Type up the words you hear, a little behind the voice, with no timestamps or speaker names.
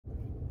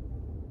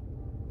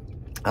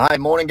All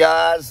right, morning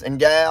guys and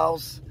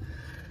gals.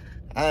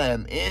 I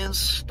am in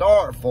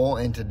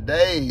Starkville, and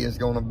today is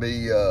going to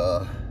be,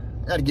 I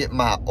got to get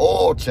my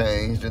oil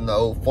changed in the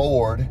old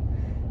Ford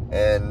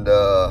and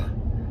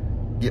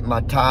get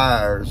my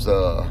tires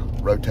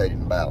rotated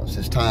and balanced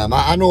this time.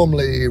 I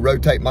normally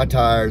rotate my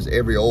tires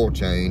every oil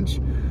change,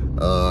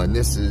 and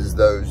this is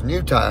those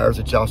new tires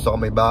that y'all saw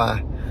me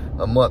buy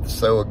a month or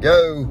so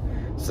ago.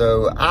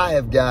 So I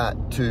have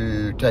got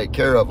to take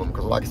care of them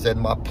because, like I said,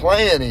 my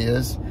plan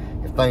is,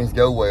 if things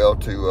go well,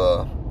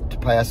 to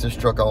pass this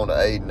truck on to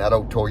Aiden. That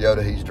old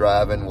Toyota he's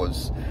driving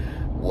was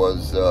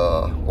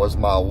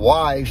my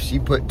wife. She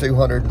put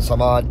 200 and some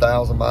odd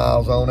thousand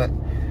miles on it.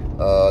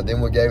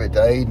 Then we gave it to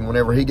Aiden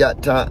whenever he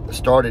got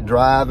started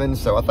driving.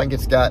 So I think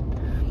it's got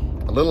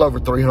a little over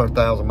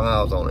 300,000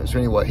 miles on it. So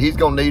anyway, he's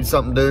gonna need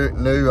something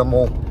new. I'm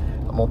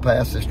gonna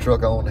pass this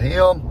truck on to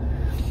him.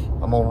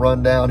 I'm gonna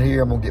run down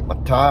here. I'm gonna get my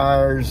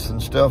tires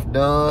and stuff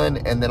done,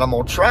 and then I'm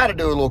gonna try to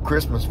do a little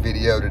Christmas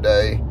video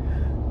today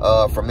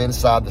from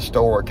inside the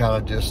store,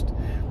 kind of just,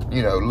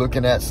 you know,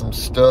 looking at some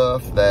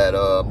stuff that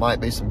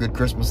might be some good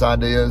Christmas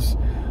ideas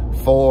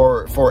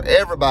for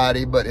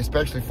everybody, but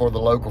especially for the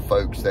local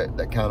folks that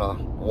kind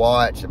of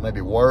watch and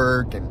maybe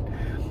work and,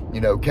 you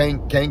know,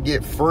 can't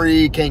get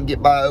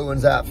by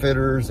Owens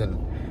Outfitters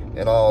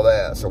and all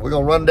that. So we're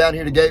gonna run down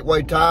here to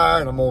Gateway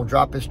Tire, and I'm gonna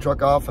drop this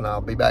truck off, and I'll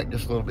be back in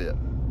just a little bit.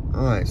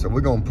 All right, so we're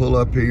gonna pull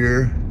up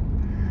here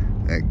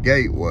at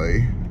Gateway,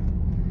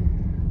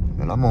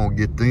 and I'm gonna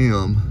get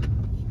them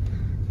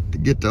to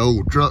get the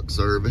old truck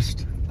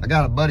serviced. I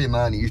got a buddy of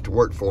mine that used to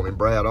work for me,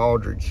 Brad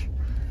Aldridge,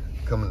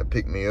 coming to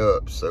pick me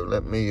up. So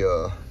let me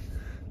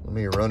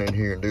run in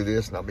here and do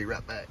this, and I'll be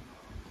right back.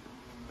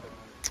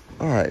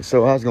 All right,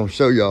 so I was gonna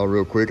show y'all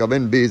real quick. I've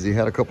been busy,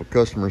 had a couple of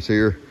customers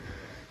here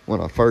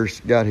when I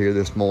first got here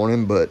this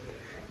morning, but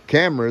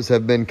cameras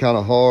have been kind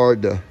of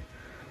hard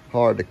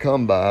to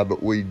come by.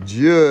 But we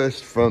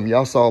just,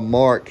 y'all saw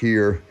Mark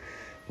here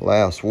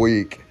last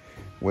week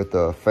with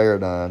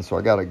Fairdyne, so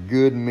I got a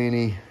good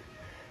many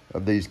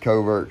of these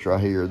coverts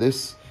right here.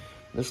 This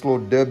little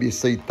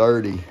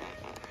WC30,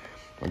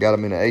 I got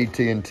them in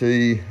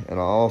AT&T, and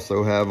I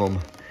also have them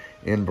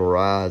in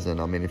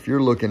Verizon. I mean, if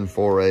you're looking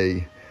for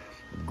a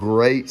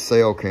great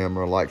cell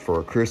camera, like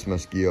for a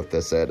Christmas gift,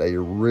 that's at a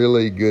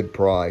really good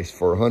price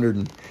for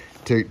 100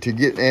 to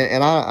get.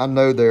 And I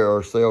know there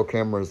are cell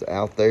cameras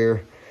out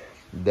there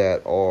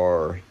that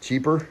are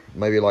cheaper,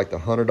 maybe like the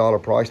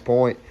 $100 price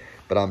point,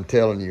 but I'm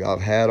telling you, I've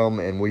had them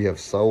and we have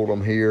sold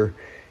them here,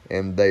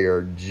 and they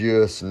are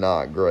just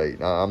not great.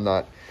 Now, I'm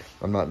not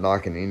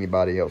knocking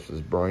anybody else's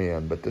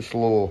brand, but this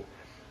little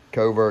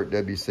Covert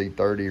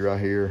WC30 right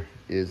here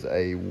is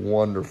a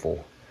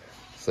wonderful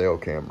cell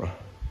camera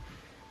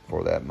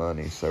for that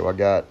money. So I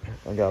got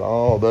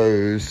all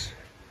those,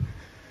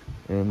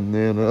 and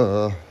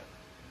then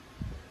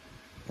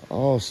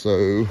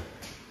also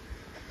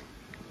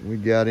we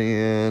got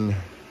in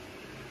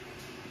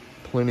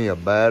plenty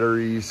of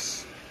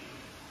batteries,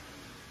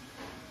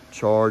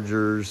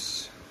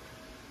 chargers,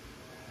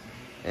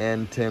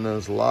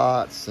 antennas,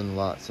 lots and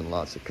lots and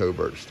lots of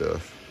covert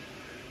stuff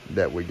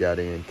that we got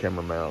in,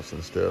 camera mounts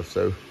and stuff.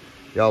 So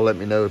y'all let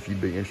me know if you'd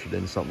be interested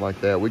in something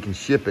like that. We can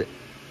ship it.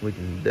 We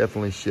can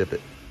definitely ship it.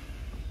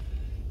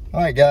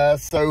 All right,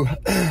 guys, so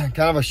kind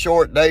of a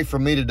short day for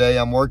me today.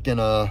 I'm working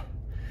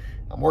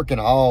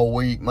all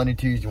week, Monday,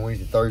 Tuesday,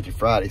 Wednesday, Thursday,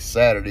 Friday,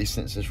 Saturday,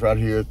 since it's right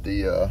here at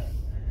the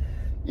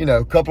you know,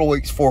 a couple of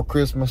weeks before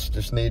Christmas.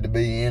 Just need to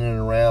be in and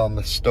around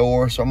the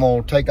store. So I'm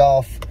gonna take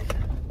off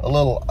a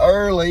little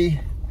early.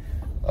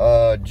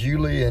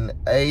 Julie and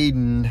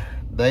Aiden,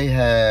 they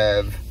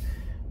have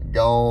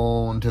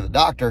gone to the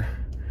doctor.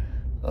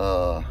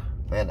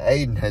 Man,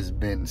 Aiden has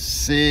been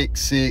sick.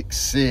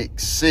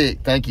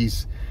 Think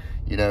he's,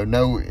 you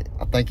know,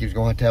 I think he's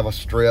going to have a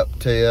strep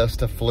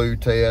test, a flu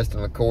test,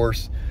 and of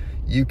course,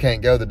 you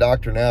can't go to the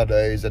doctor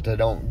nowadays that they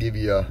don't give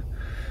you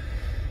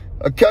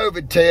a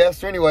COVID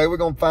test. So anyway, we're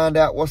gonna find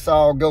out what's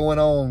all going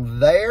on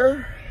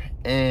there.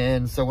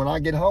 And so when I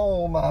get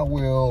home, I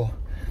will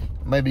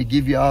maybe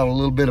give you all a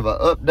little bit of an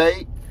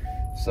update.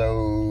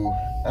 So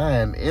I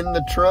am in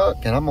the truck,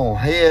 and I'm gonna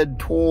head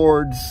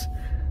towards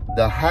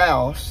the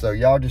house. So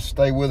y'all just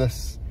stay with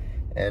us,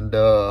 and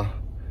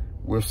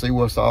we'll see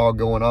what's all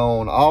going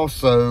on.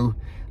 Also,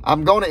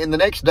 I'm gonna, in the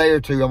next day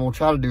or two, I'm gonna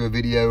try to do a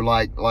video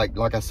like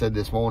I said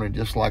this morning,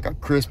 just like a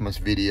Christmas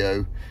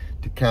video,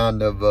 to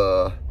kind of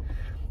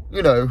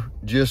you know,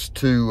 just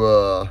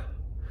to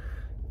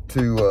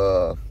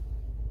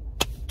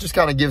just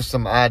kind of give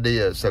some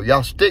ideas. So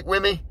y'all stick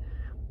with me.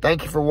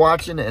 Thank you for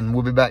watching, and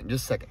we'll be back in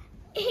just a second.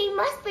 He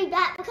must be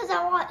back because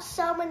I watched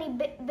so many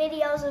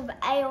videos of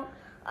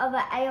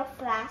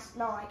Alf last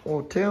night.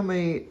 Well, tell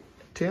me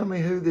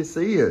who this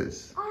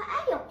is.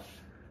 Alf.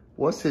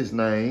 What's his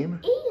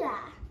name? Eli.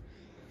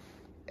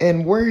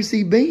 And where's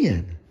he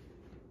been?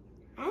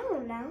 I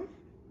don't know.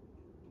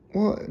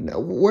 Well,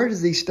 where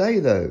does he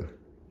stay though?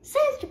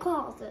 Santa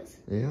Claus's.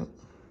 Yeah.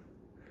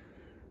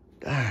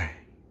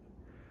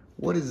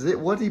 What is it?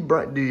 What did he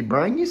bring? Did he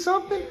bring you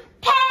something?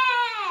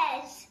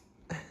 Pez!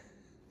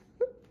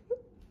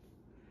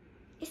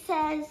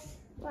 says,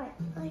 wait,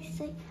 let's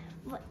see,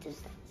 what does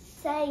that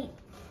say?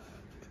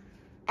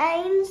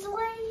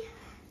 Ainsley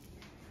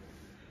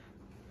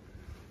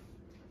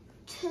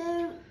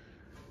to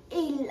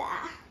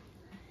Eli.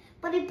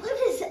 But he put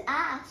his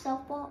I, so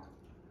what?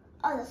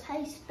 Oh, that's how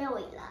you spell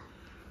Eli.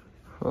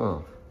 Huh.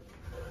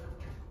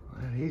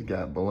 Man, he's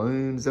got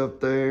balloons up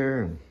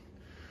there and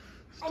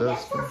stuff. I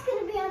guess that's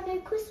going to be our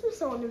new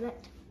Christmas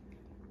ornament.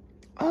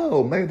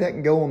 Oh, maybe that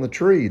can go on the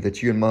tree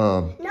that you and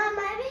Mom. No,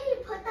 maybe he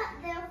put that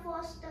there for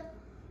us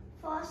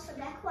to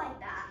decorate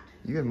that.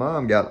 You and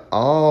Mom got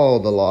all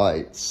the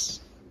lights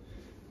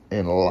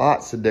and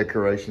lots of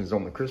decorations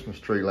on the Christmas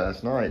tree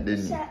last night,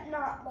 didn't you? Except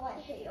not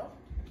right here.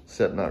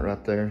 Except not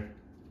right there.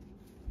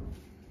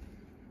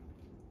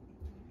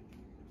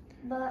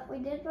 But we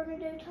did want to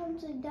do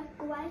tons of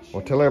decorations.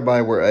 Well, tell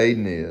everybody where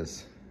Aiden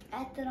is.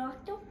 At the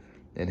doctor.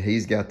 And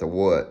he's got the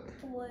what?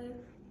 Flu.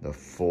 The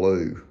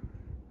flu.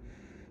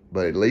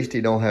 But at least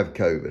he don't have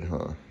COVID,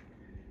 huh?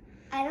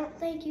 I don't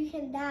think you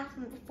can die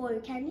from the flu,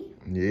 can you?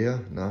 Yeah,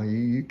 no,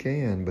 you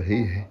can, but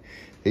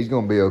he's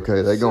gonna be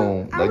okay. They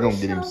gonna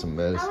get him some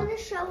I medicine. want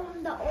to show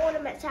him the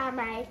ornaments I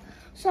made.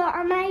 So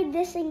I made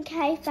this in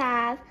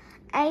K5,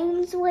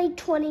 Ainsley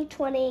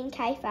 2020 in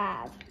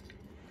K5.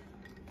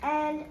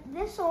 And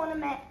this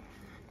ornament,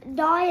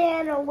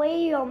 Diana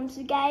Williams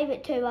gave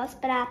it to us,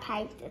 but I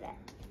painted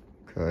it.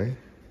 Okay.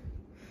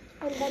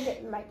 And they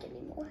didn't make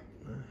any more.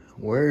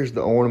 Where's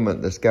the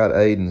ornament that's got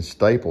Aiden's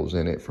staples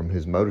in it from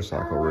his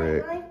motorcycle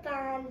wreck? I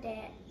find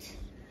it.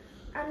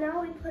 I know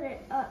we put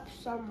it up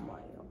somewhere.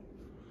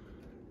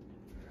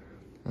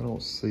 I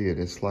don't see it.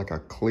 It's like a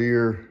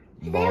clear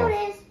There ball.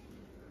 it is.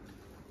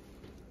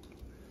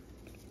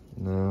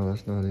 No,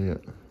 that's not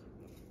it.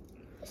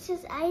 It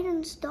says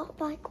Aiden Stop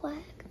Bike Work,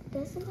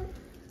 doesn't it?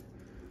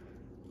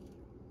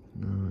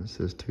 No, it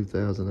says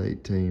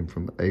 2018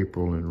 from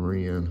April and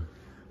Ren.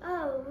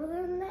 Oh, well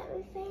then let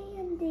me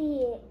find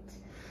it.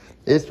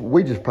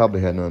 We just probably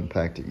hadn't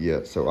unpacked it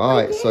yet. So all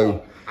right,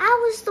 so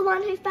I was the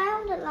one who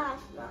found it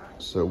last night.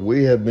 so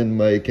we have been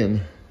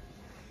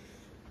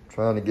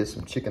trying to get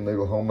some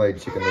homemade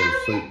chicken noodle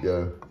soup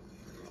go.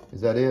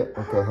 Is that it?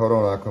 Okay, hold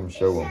on, I'll come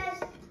show them. It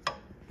says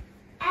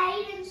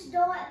Aiden's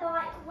Dirt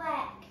Bike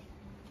Wreck.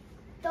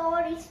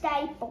 30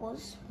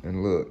 staples.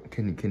 And look,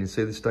 can you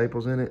see the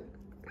staples in it?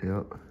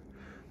 Yep.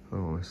 Hold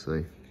on, let's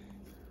see.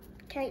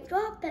 Can't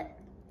drop it.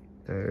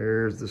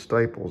 There's the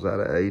staples out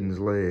of Aiden's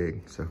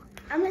leg. So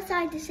I'm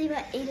excited to see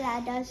what Eli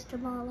does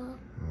tomorrow. all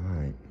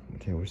right.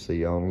 Okay, we'll see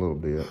y'all in a little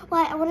bit.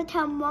 Wait, I want to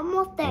tell him one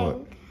more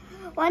thing.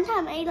 One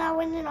time Eli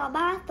went in our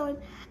bathroom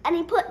and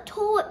he put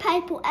toilet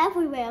paper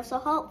everywhere, so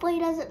hopefully he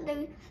doesn't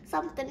do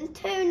something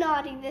too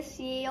naughty this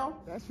year.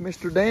 That's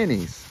Mr.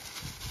 Danny's.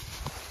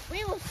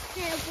 We were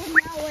scared for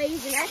no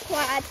reason. I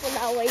cried for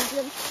no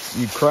reason.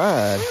 You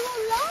cried? We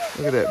were lost.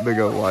 Look at that big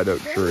old white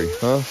oak tree,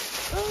 huh?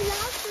 We were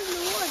lost in the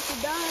woods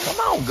today. Come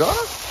on,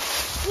 Gunner.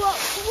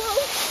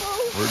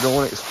 Whoa. We're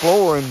going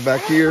exploring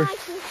back here. I don't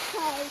like this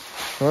place.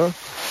 Huh? I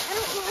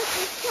don't like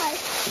this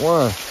place.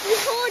 Why? We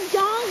heard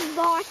dogs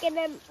barking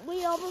and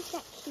we almost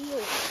got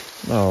killed.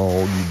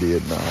 No, you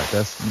did not.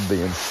 That's you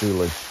being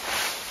silly.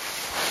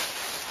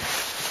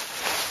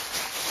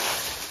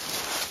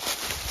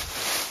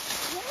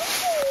 Where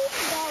are we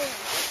going?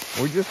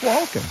 We're just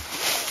walking.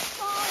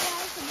 Far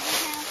away from the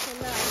house or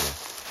no?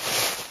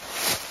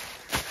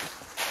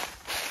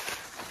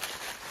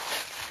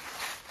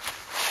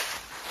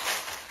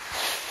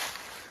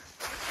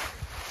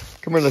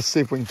 Come here, let's see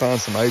if we can find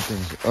some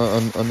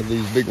acorns under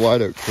these big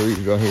white oak trees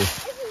right here.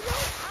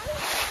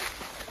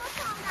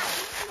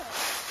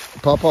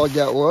 Papa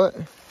got what?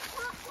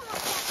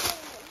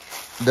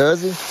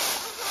 Does he?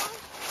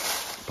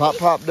 Pop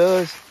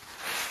does?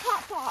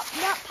 Pop,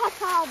 not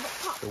Papa, but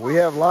Pop. We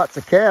have lots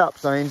of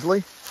caps,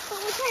 Ainsley. But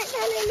we can't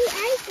find any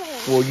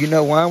acorns. Well, you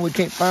know why we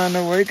can't find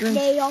no acorns?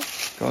 Deal.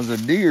 Because the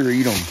deer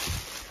eat them.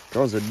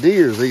 Because the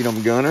deers eat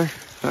them, Gunner.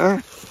 Huh?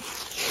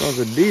 Because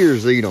the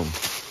deers eat them.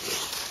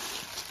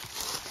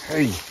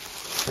 Hey.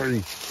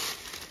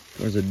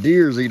 Because the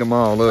deers eat them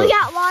all up. We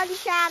got one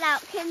shout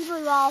out,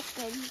 Kimberly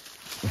Lawson.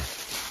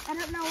 I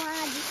don't know why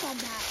I just said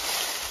that.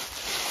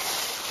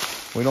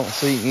 We don't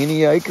see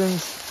any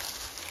acorns.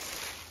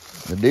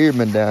 The deer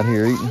been down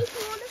here eating.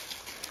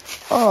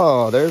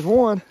 Oh, there's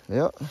one.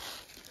 Yep.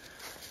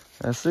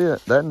 That's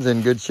it. That one's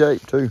in good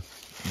shape too.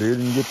 Deer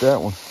didn't get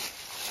that one.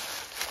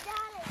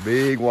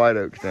 Big white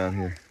oaks down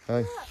here.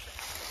 Hey. Look,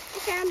 we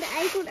found the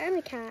acorn and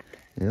the cap.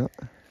 Yep.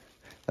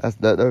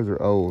 Those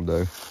are old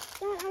though. Dad,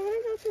 I want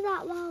to go to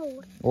that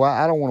road. Well,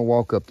 I don't want to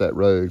walk up that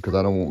road because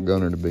I don't want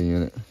Gunner to be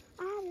in it.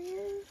 I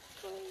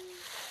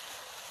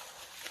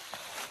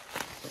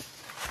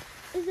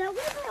do. Is that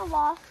where we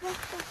lost us?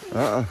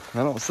 I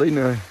don't see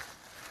none.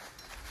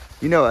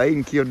 You know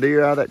Aiden killed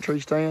deer out of that tree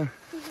stand?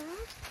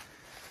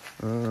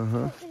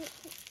 Uh-huh.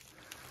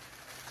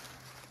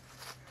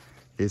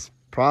 It's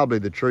probably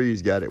the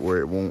trees got it where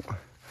it won't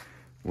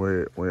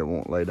lay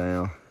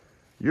down.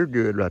 You're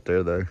good right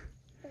there though.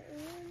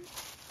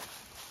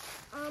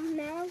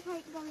 Now I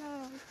can't go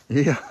down.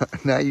 Yeah,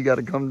 now you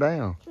gotta come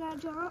down. Can I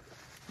jump?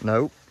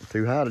 Nope,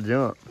 too high to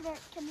jump.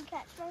 Can you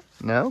catch me?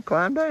 No,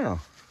 climb down.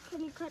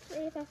 Can you catch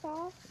me if I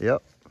fall?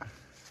 Yep.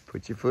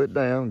 Put your foot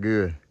down.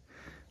 Good.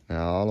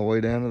 Now all the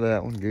way down to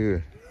that one.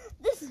 Good.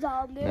 This is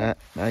all new.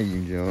 Now you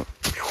can jump.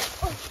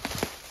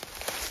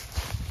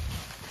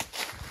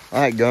 All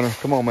right, Gunner.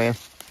 Come on, man.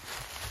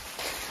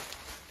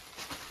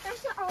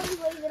 That's the only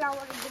reason I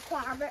wanted to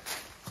climb it.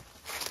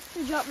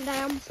 To jump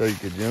down. So you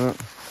could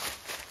jump.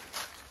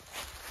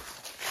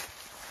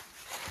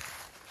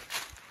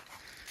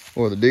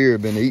 Well, the deer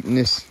have been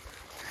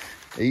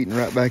eating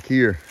right back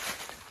here.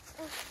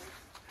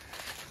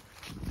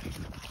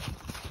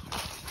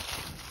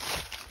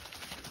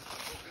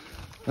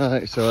 All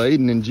right, so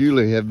Aiden and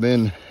Julie have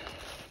been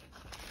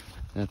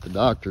at the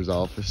doctor's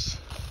office.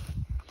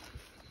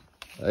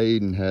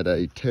 Aiden had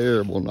a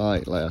terrible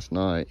night last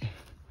night.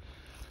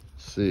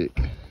 Sick.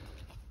 No.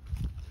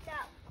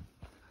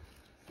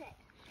 Sick.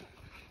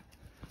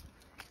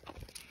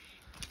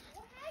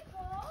 Well, hey,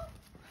 Paul.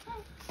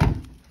 Hey.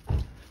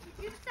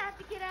 Did you decide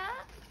to get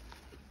up?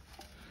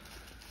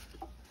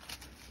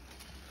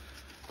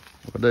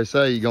 What'd they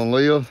say? You gonna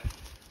live?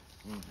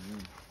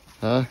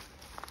 Huh?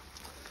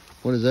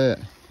 What is that?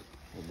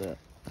 What's that?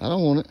 I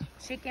don't want it.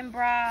 Chicken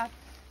broth,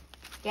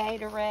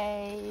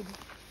 Gatorade.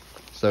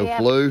 So Yeah.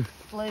 flu,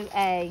 Flu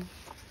A.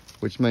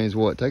 which means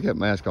what? Take that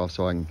mask off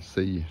so I can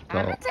see you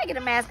I'm talk. not taking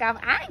the mask off.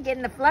 I ain't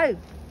getting the flu.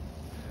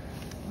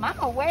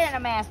 Mama wearing a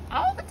mask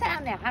all the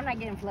time now. I'm not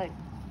getting flu.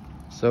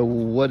 So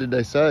what did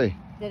they say?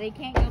 That he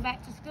can't go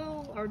back to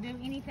school or do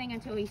anything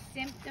until he's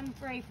symptom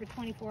free for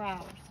 24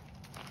 hours.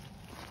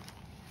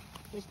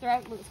 His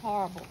throat looks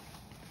horrible.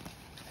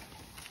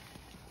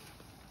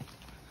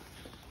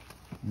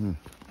 Hmm.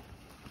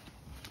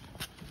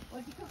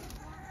 What'd you cook?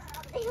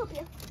 Let me help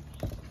you.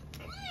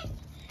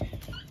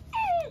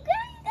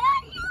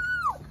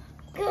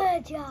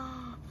 Good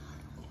job.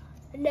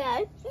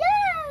 No.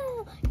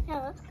 No.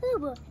 No.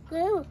 Good boy.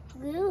 Good.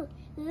 Good.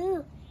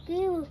 Good.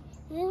 Good.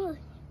 Good.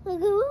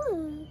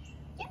 Good.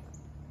 Yeah.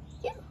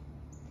 Yeah.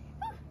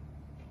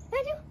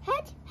 Nose.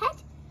 Head. Head.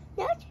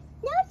 Nose.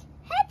 Nose.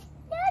 Head.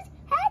 Nose.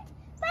 Head.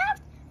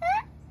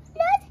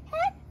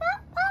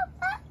 Mouth.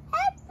 Nose.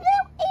 Head.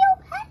 Head. Ew.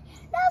 Head.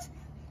 Nose.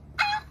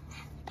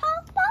 Paw.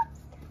 Paw.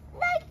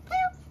 Leg.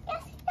 Tail.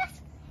 Yes. Yes.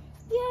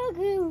 Yeah.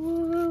 Good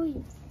boy.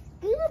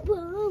 Good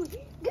boy.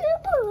 Good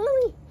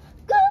boy.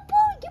 Good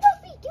boy. Give my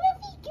feet. Give my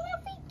feet. Give my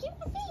feet. Give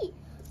my feet.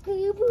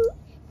 Good boy.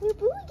 Good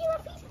boy. Give my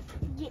feet.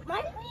 Get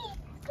my feet.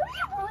 Come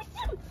here, boy.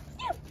 Jump.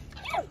 Jump.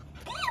 Jump.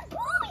 Good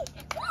boy.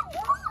 Good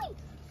boy.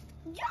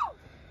 Jump.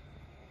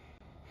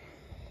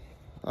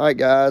 All right,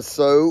 guys.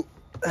 So,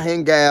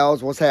 and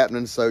gals, what's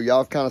happening? So, y'all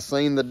have kind of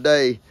seen the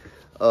day.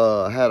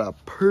 Had a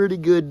pretty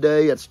good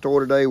day at the store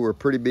today. We're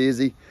pretty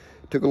busy.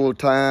 Took a little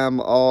time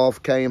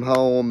off. Came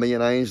home. Me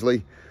and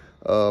Ainsley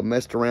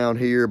messed around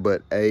here,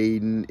 but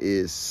Aiden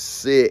is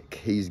sick.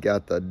 He's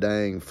got the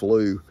dang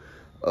flu.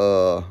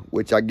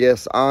 Which I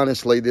guess,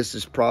 honestly, this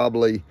is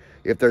probably,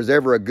 if there's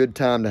ever a good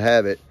time to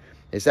have it,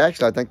 it's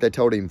actually, I think they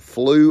told him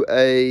flu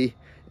A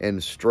and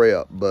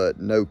strep, but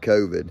no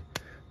COVID.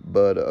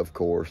 But, of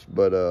course,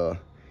 but,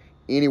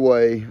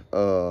 anyway,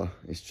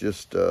 it's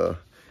just,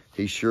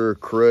 he's sure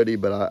cruddy,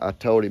 but I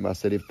told him, I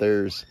said, if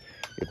there's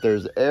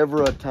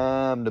ever a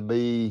time to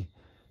be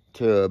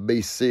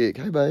sick,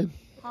 hey, babe.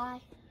 Hi.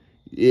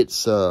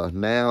 It's,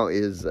 now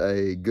is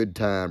a good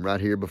time right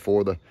here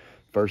before the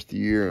first of the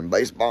year and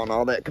baseball and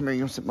all that. Come here,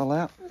 you want to sit in my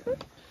lap?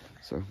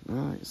 So, all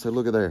right, so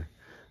look at there.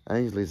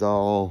 Ainsley's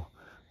all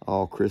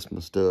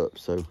Christmased up,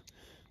 so,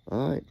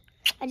 all right.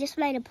 I just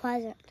made a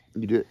present.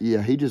 You did,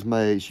 yeah, she just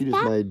made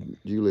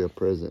Julie a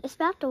present. It's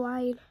about to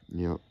rain.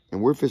 Yeah,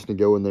 and we're fixing to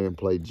go in there and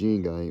play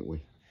Jenga, ain't we?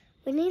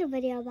 We need a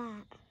video of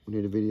that. We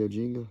need a video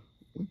Jenga?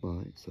 We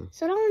might, so.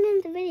 So don't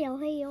end the video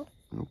here.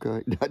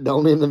 Okay,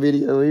 don't end the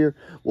video here.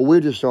 Well, we'll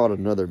just start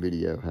another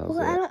video. How's Well,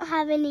 that? I don't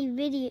have any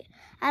video.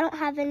 We don't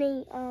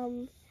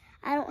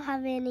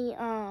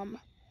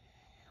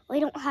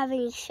have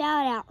any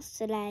shout outs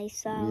today,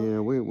 so. Yeah,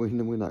 we're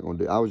not going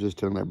to do. I was just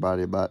telling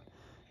everybody about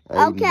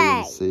Aiden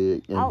being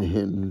sick, and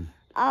then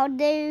I'll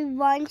do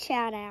one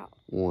shout out.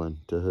 one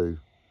to who?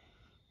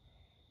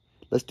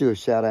 Let's do a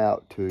shout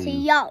out to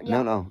y'all.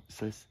 No. It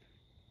says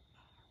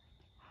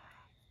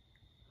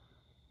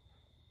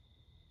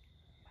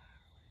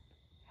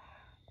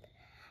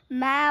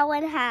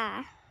Myron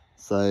High.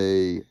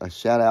 say a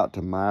shout out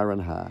to Myron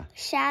High.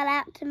 Shout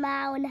out to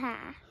Myron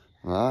High.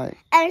 All right.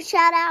 And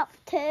shout out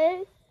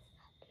to.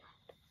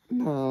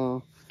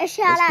 No. A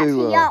shout out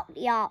to Yacht.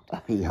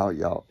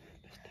 Y'all.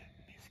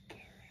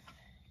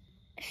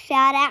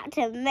 Shout out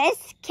to Miss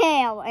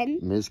Karen.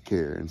 Miss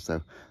Karen.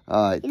 So,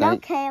 all right. You know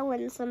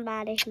Karen's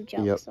somebody who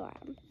jokes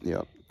around.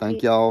 Yep.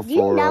 Thank y'all for. Do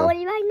you know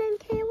anybody named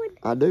Karen?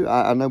 I do.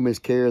 I know Miss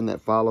Karen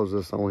that follows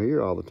us on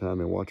here all the time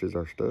and watches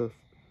our stuff.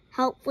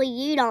 Hopefully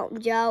you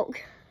don't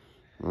joke.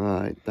 All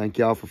right. Thank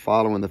y'all for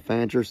following the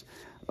Fanchers.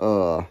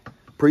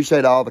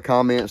 Appreciate all the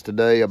comments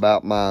today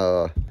about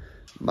my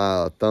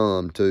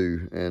thumb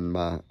too and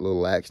my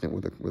little accident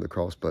with a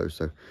crossbow.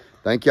 So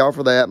Thank y'all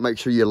for that. Make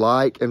sure you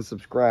like and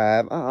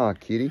subscribe.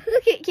 Kitty.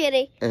 Look at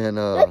Kitty. And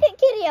Look at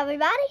Kitty,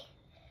 everybody.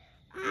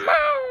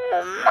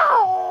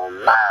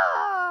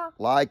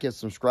 like and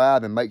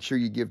subscribe, and make sure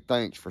you give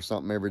thanks for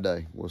something every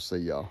day. We'll see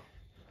y'all.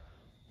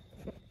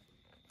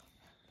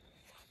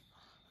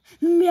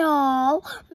 Meow.